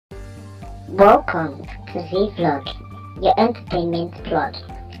Welcome to Vlog, your entertainment plot.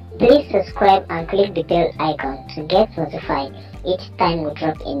 Please subscribe and click the bell icon to get notified each time we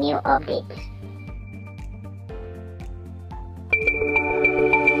drop a new update.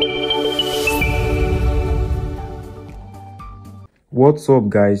 What's up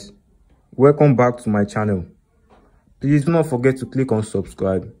guys, welcome back to my channel. Please do not forget to click on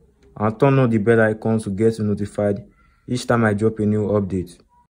subscribe and turn on the bell icon to get notified each time I drop a new update.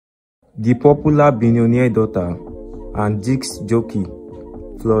 The popular billionaire daughter and disc jockey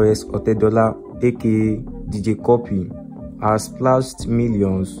Florence Otedola aka DJ Cuppy has splashed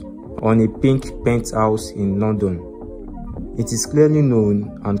millions on a pink penthouse in London. It is clearly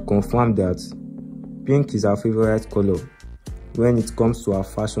known and confirmed that pink is her favorite color when it comes to her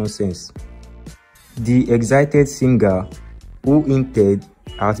fashion sense. The excited singer, who hinted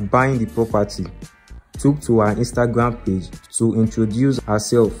at buying the property, took to her Instagram page to introduce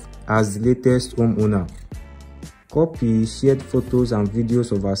herself as the latest homeowner. Cuppy shared photos and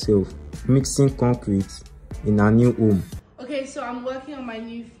videos of herself mixing concrete in her new home. Okay, so I'm working on my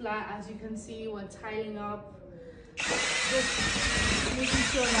new flat. As you can see, we're tiling up, just making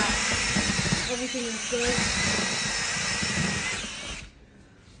sure that everything is good.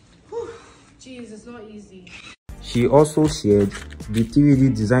 Whew. Jeez, it's not easy. She also shared the 3D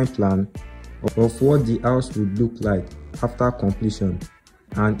design plan of what the house would look like after completion,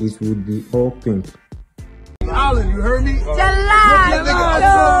 and it would be all pink. Alan, you heard me?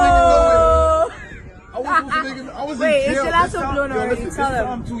 Wait, is gelato blown already? Tell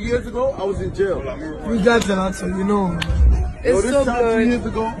them. 2 years ago, I was in jail. We got gelato, you know. It's so good. 2 years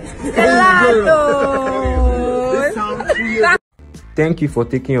ago. Gelato! This time, 2 years ago. Thank you for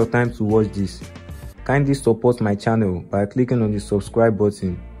taking your time to watch this. Kindly support my channel by clicking on the subscribe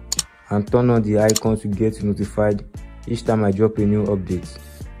button and turn on the icon to get notified each time I drop a new update.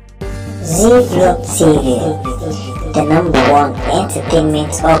 Vlog TV, the #1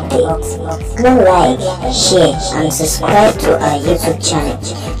 entertainment update. Go like, share and subscribe to our YouTube channel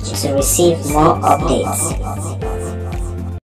to receive more updates.